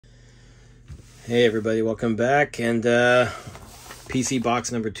Hey everybody, welcome back, and PC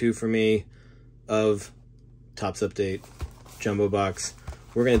box number 2 for me of Topps Update Jumbo Box.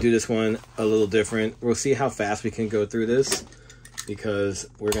 We're going to do this one a little different. We'll see how fast we can go through this, because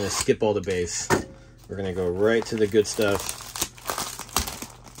we're going to skip all the base. We're going to go right to the good stuff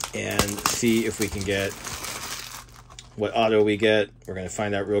and see if we can get what auto we get. We're going to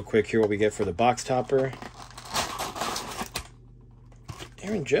find out real quick here what we get for the box topper.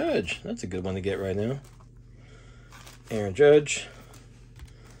 Aaron Judge, that's a good one to get right now. Aaron Judge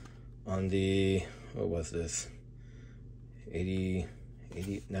on the, what was this? 90,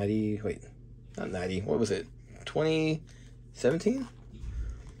 wait, not 90, what was it? 2017?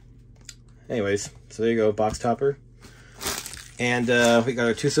 Anyways, so there you go, box topper. And we got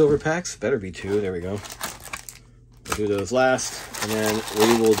our 2 silver packs, better be 2, there we go. We'll do those last, and then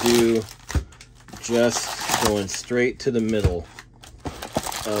we will do just going straight to the middle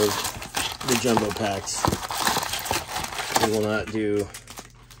of the jumbo packs. We will not do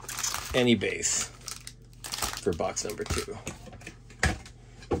any base for box number 2.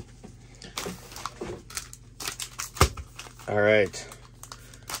 All right.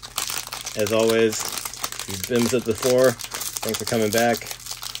 As always, if you've been with us before, thanks for coming back.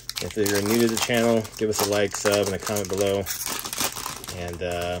 If you're new to the channel, give us a like, sub, and a comment below. And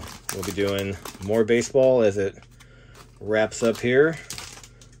we'll be doing more baseball as it wraps up here.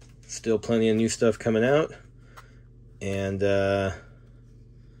 Still plenty of new stuff coming out, and we'll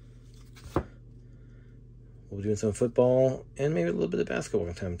be doing some football and maybe a little bit of basketball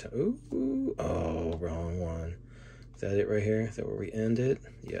from time to time. Ooh, oh, wrong one. Is that it right here? Is that where we end it?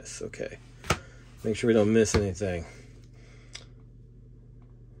 Yes, okay. Make sure we don't miss anything.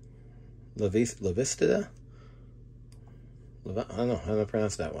 Lavista? I don't know how to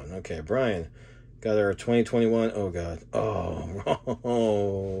pronounce that one. Okay, Brian. Got our 2021. Oh, God.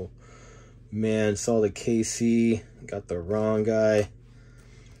 Oh, man. Saw the KC. Got the wrong guy.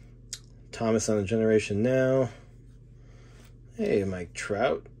 Thomas on the Generation Now. Hey, Mike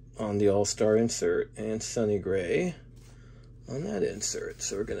Trout on the All-Star insert. And Sonny Gray on that insert.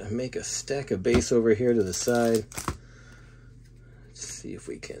 So we're going to make a stack of base over here to the side. Let's see if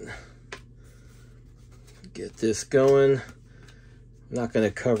we can get this going. I'm not going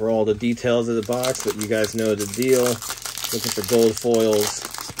to cover all the details of the box, but you guys know the deal. Looking for gold foils.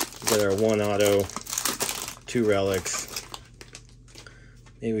 We got our 1 auto, 2 relics.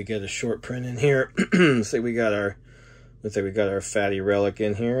 Maybe we get a short print in here. Let's say we got our fatty relic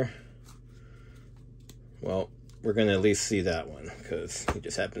in here. Well, we're going to at least see that one because he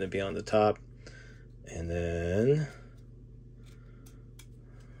just happened to be on the top. And then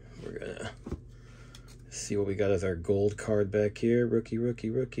we're going to see what we got as our gold card back here.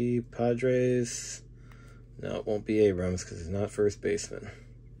 Rookie, Padres. No, it won't be Abrams because he's not first baseman.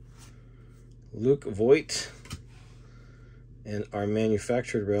 Luke Voigt. And our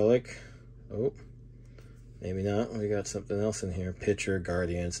manufactured relic. Oh, maybe not. We got something else in here. Pitcher,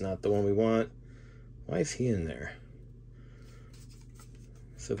 Guardians, not the one we want. Why is he in there?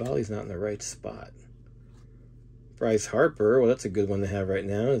 Savali's not in the right spot. Bryce Harper, well, that's a good one to have right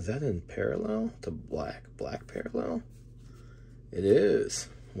now. Is that in parallel to black? Black parallel? It is.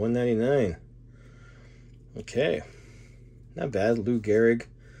 199. Okay. Not bad. Lou Gehrig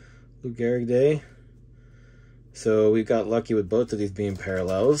day. So we got lucky with both of these being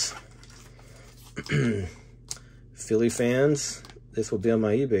parallels. Philly fans, this will be on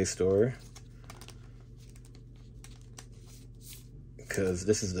my eBay store, because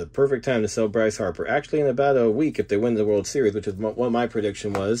this is the perfect time to sell Bryce Harper. Actually, in about a week, if they win the World Series, which is what my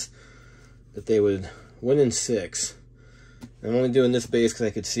prediction was, that they would win in 6. I'm only doing this base because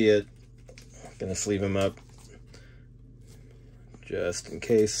I could see it. I'm going to sleeve him up just in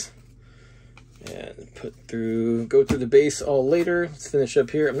case. And go through the base all later. Let's finish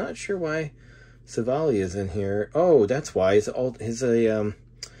up here. I'm not sure why Savali is in here. Oh, that's why. His advanced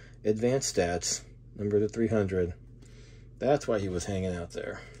stats, number to 300. That's why he was hanging out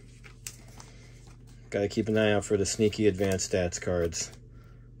there. Got to keep an eye out for the sneaky advanced stats cards.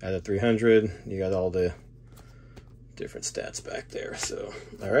 Out of 300, you got all the different stats back there. So,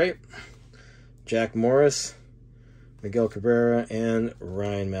 all right. Jack Morris, Miguel Cabrera, and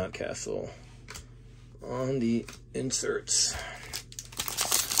Ryan Mountcastle on the inserts.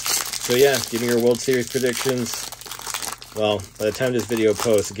 So yeah, give me your World Series predictions. Well, by the time this video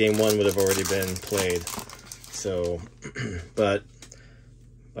posts, Game 1 would have already been played. So, but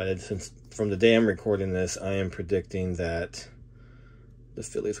from the day I'm recording this, I am predicting that the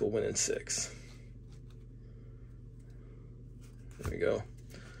Phillies will win in 6. There we go.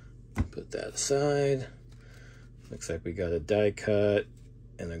 Put that aside. Looks like we got a die cut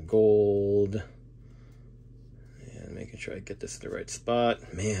and a gold removed. And making sure I get this in the right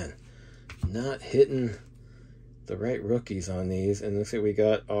spot. Man, not hitting the right rookies on these. And looks like we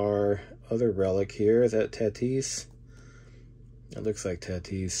got our other relic here. Is that Tatis? That looks like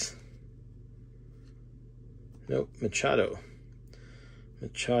Tatis. Nope, Machado.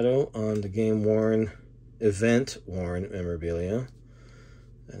 Machado on the game-worn, event-worn memorabilia.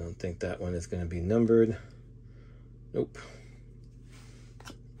 I don't think that one is going to be numbered. Nope.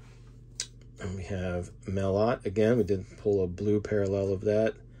 And we have Melot again. We did pull a blue parallel of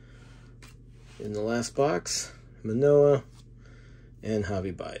that in the last box. Manoah and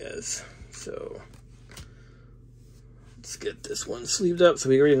Javi Baez. So let's get this one sleeved up. So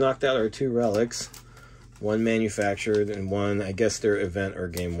we already knocked out our 2 relics. One manufactured and one, I guess they're event or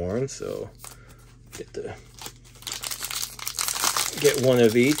game worn. So get one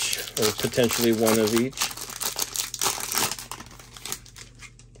of each, or potentially one of each.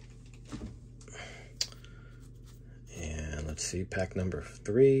 And let's see, pack number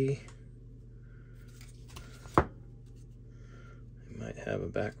 3. Might have a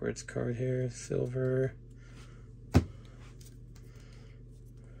backwards card here, silver.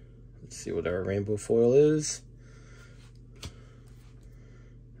 Let's see what our rainbow foil is.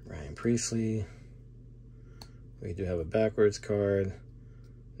 Ryan Priestley. We do have a backwards card.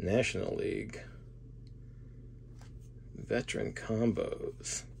 National League. Veteran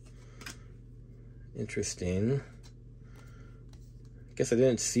combos. Interesting. Guess I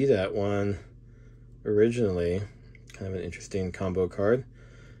didn't see that one originally. Kind of an interesting combo card.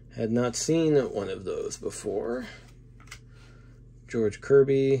 Had not seen one of those before. George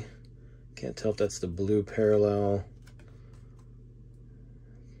Kirby. Can't tell if that's the blue parallel.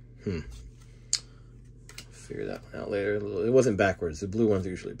 Figure that one out later. It wasn't backwards. The blue ones are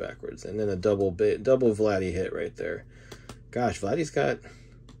usually backwards. And then a double Vladdy hit right there. Gosh, Vladdy's got...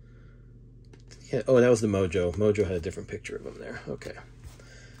 Yeah, oh, that was the Mojo. Mojo had a different picture of him there. Okay.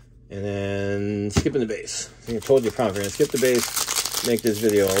 And then skipping the base. I think I told you probably we're going to skip the base, make this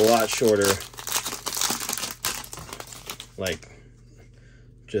video a lot shorter. Like,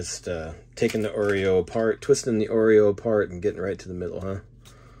 just taking the Oreo apart, twisting the Oreo apart and getting right to the middle, huh?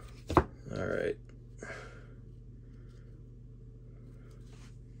 All right.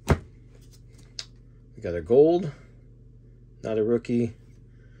 We got a gold, not a rookie.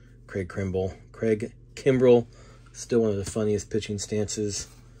 Craig Kimbrell, still one of the funniest pitching stances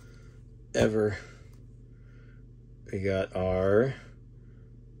ever. We got our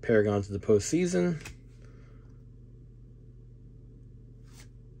Paragon to the postseason.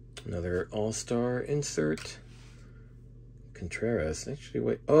 Another all-star insert. Contreras. Actually,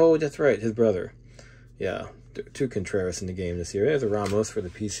 wait. Oh, that's right. His brother. Yeah. 2 Contreras in the game this year. There's a Ramos for the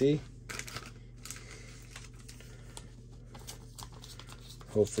PC.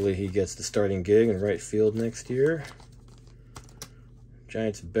 Hopefully he gets the starting gig in right field next year.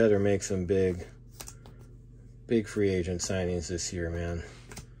 Giants better make some big free agent signings this year, man.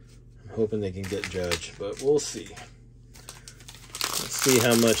 I'm hoping they can get Judge, but we'll see. Let's see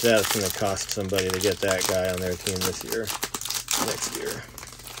how much that's going to cost somebody to get that guy on their team this year, next year.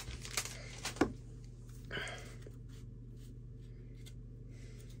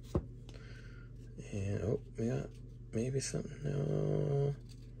 And, oh, we got maybe something. No.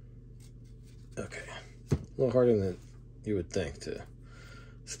 Okay. A little harder than you would think to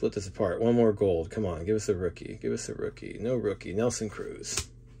split this apart. One more gold. Come on, give us a rookie. Give us a rookie. No rookie. Nelson Cruz.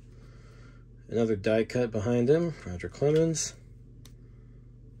 Another die cut behind him. Roger Clemens.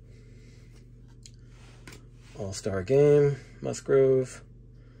 All-Star Game. Musgrove.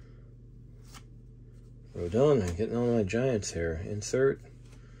 Rodon. I'm getting all my Giants here. Insert.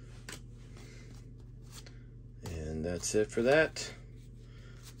 And that's it for that.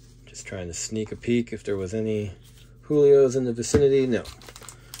 Just trying to sneak a peek if there was any Julios in the vicinity. No.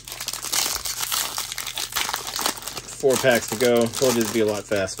 4 packs to go. Told you it'd be a lot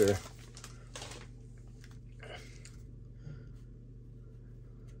faster.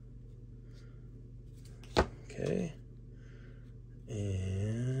 Okay.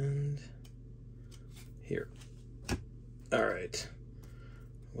 And here. All right.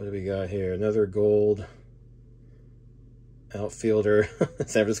 What do we got here? Another gold outfielder.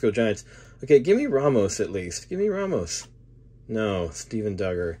 San Francisco Giants. Okay, give me Ramos at least. Give me Ramos. No, Steven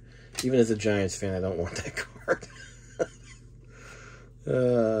Duggar. Even as a Giants fan, I don't want that card.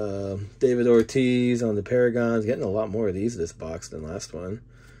 David Ortiz on the Paragons. Getting a lot more of these this box than last one.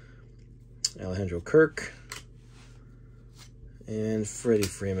 Alejandro Kirk. And Freddie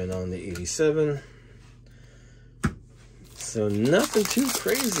Freeman on the 87. So nothing too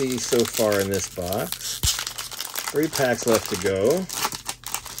crazy so far in this box. 3 packs left to go.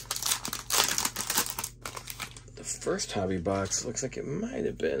 first hobby box looks like it might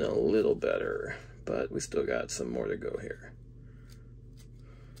have been a little better, but we still got some more to go here.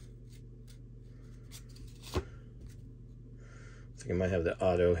 I think I might have the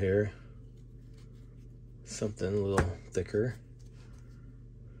auto here. Something a little thicker.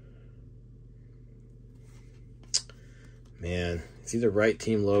 Man, it's either right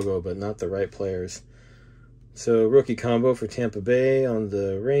team logo, but not the right players. So, rookie combo for Tampa Bay on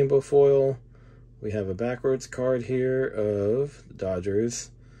the rainbow foil. We have a backwards card here of the Dodgers.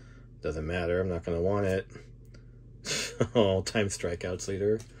 Doesn't matter, I'm not going to want it. All-time strikeouts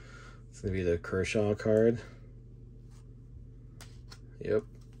leader. It's going to be the Kershaw card. Yep,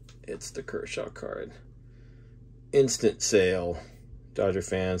 it's the Kershaw card. Instant sale. Dodger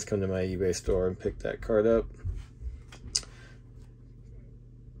fans, come to my eBay store and pick that card up.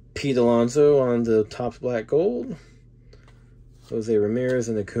 Pete Alonso on the Topps Black Gold. Jose Ramirez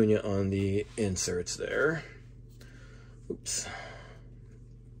and Acuna on the inserts there. Oops.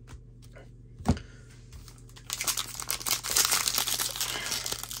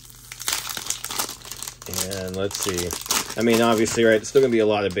 And let's see. I mean, obviously, right, it's still going to be a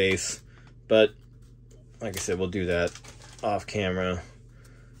lot of base, but like I said, we'll do that off camera.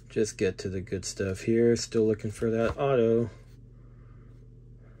 Just get to the good stuff here. Still looking for that auto.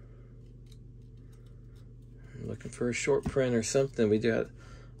 I'm looking for a short print or something. We got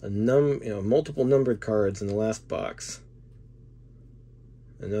a multiple numbered cards in the last box.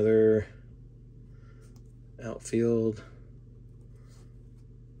 Another outfield.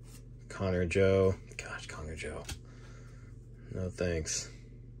 Connor Joe. Gosh, Connor Joe. No thanks.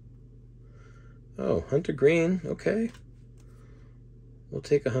 Oh, Hunter Green. Okay. We'll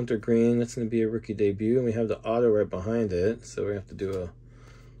take a Hunter Green. That's going to be a rookie debut. And we have the auto right behind it. So we have to do a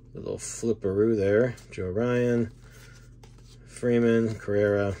little flipperoo there. Joe Ryan. Freeman.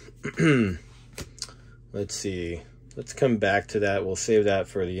 Carrera. Let's see. Let's come back to that. We'll save that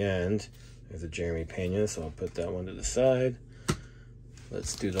for the end. There's a Jeremy Pena. So I'll put that one to the side.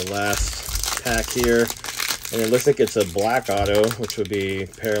 Let's do the last pack here. And it looks like it's a black auto, which would be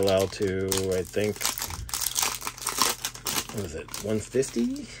parallel to, I think, what is it,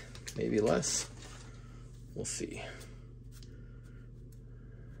 150? Maybe less? We'll see.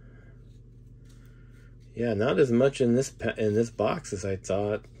 Yeah, not as much in this box as I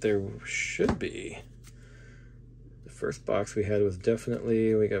thought there should be. The first box we had was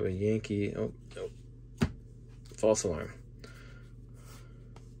definitely, we got a Yankee, oh, nope, false alarm.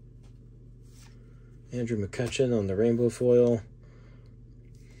 Andrew McCutchen on the rainbow foil.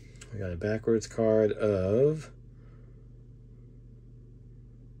 We got a backwards card of...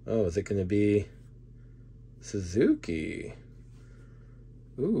 Oh, is it going to be Suzuki?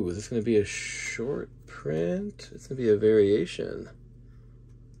 Ooh, is this going to be a short print? It's going to be a variation.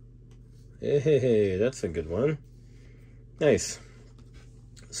 Hey, that's a good one. Nice.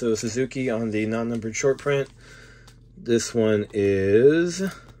 So Suzuki on the non-numbered short print. This one is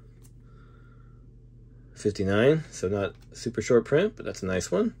 59, so not super short print, but that's a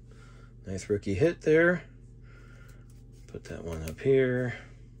nice one. Nice rookie hit there. Put that one up here.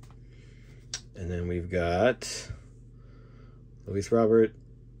 And then we've got Luis Robert,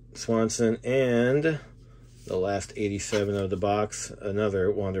 Swanson, and the last 87 of the box,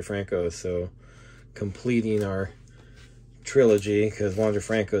 another Wander Franco. So completing our trilogy, because Wander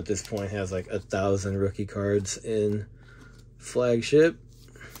Franco at this point has like 1,000 rookie cards in Flagship.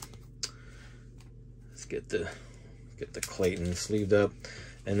 Get the Clayton sleeved up,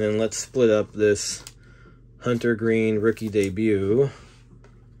 and then let's split up this Hunter Green rookie debut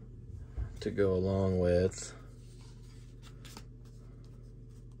to go along with.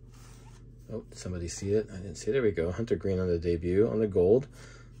 Oh, did somebody see it? I didn't see it. There we go. Hunter Green on the debut on the gold.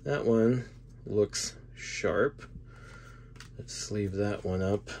 That one looks sharp. Let's sleeve that one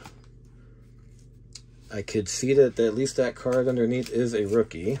up. I could see that at least that card underneath is a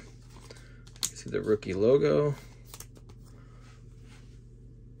rookie. See the rookie logo.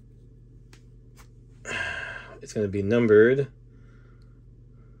 It's going to be numbered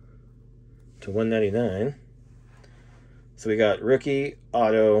to 199. So we got rookie,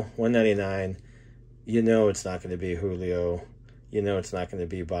 auto, 199. You know it's not going to be Julio. You know it's not going to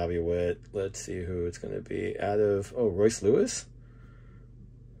be Bobby Witt. Let's see who it's going to be. Out of, oh, Royce Lewis?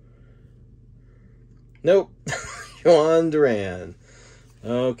 Nope. Juan Duran.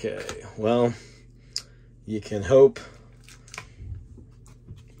 Okay, well, you can hope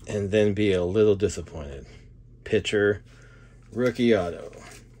and then be a little disappointed. Pitcher, rookie auto.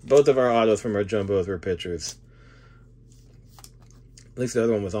 Both of our autos from our jumbos were pitchers. At least the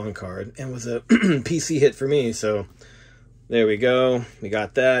other one was on card and was a PC hit for me. So there we go. We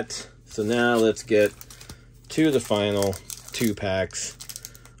got that. So now let's get to the final 2 packs,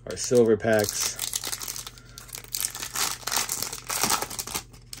 our silver packs.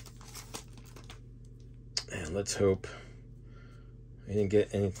 And let's hope we didn't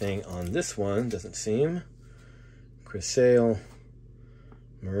get anything on this one, doesn't seem. Chris Sale,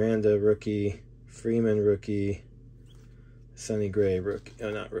 Miranda rookie, Freeman rookie, Sonny Gray rookie, oh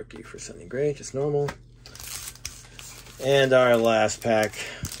not rookie for Sonny Gray, just normal. And our last pack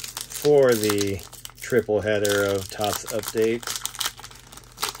for the triple header of Topps Update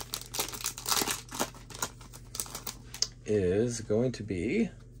is going to be,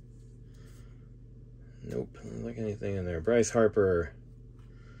 nope, I don't like anything in there. Bryce Harper,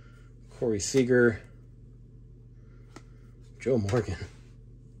 Corey Seager, Joe Morgan,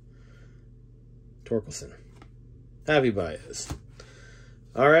 Torkelson, Javi Baez.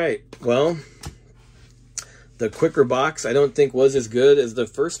 All right, well, the quicker box I don't think was as good as the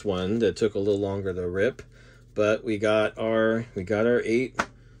first one that took a little longer to rip, but we got our 8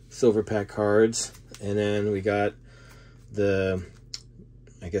 silver pack cards, and then we got the,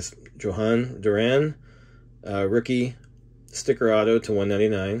 I guess, Johan Duran rookie sticker auto to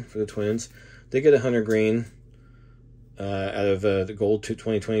 199 for the Twins. They get a Hunter Green out of the gold to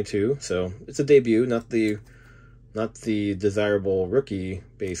 2022, so it's a debut, not the desirable rookie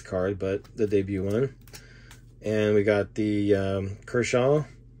base card, but the debut one. And we got the Kershaw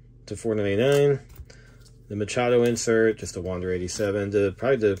to 499, the Machado insert, just a Wander 87.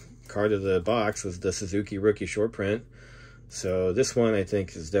 Probably the card of the box was the Suzuki rookie short print. So this one I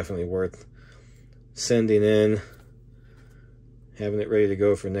think is definitely worth sending in, having it ready to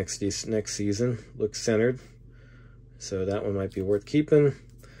go for next season. Looks centered, so that one might be worth keeping.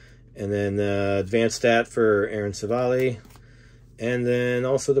 And then advanced stat for Aaron Savali, and then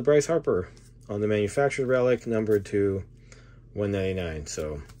also the Bryce Harper on the manufactured relic, numbered to 199.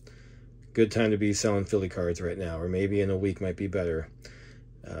 So good time to be selling Philly cards right now, or maybe in a week might be better.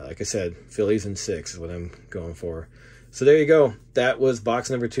 Like I said, Phillies in 6 is what I'm going for. So there you go. That was box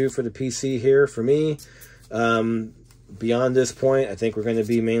number 2 for the PC here for me. Beyond this point, I think we're going to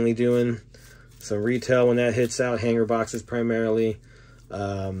be mainly doing some retail when that hits out, hanger boxes primarily.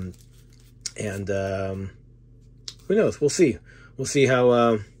 Who knows? We'll see. We'll see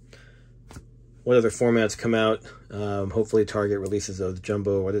how what other formats come out. Hopefully Target releases those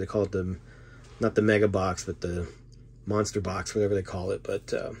jumbo, what do they call it? Not the mega box, but the monster box, whatever they call it.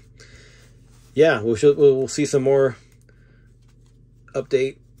 But yeah, we'll see some more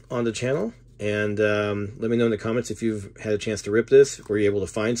update on the channel. And let me know in the comments if you've had a chance to rip this. Were you able to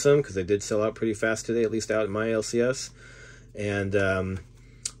find some? Because they did sell out pretty fast today, at least out in my LCS. And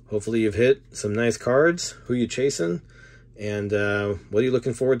hopefully you've hit some nice cards. Who you chasing? And what are you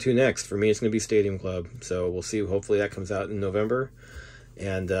looking forward to next? For me, it's going to be Stadium Club. So we'll see. Hopefully that comes out in November.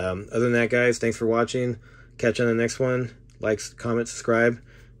 And other than that, guys, thanks for watching. Catch you on the next one. Like, comment, subscribe.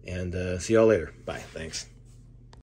 And see y'all later. Bye. Thanks.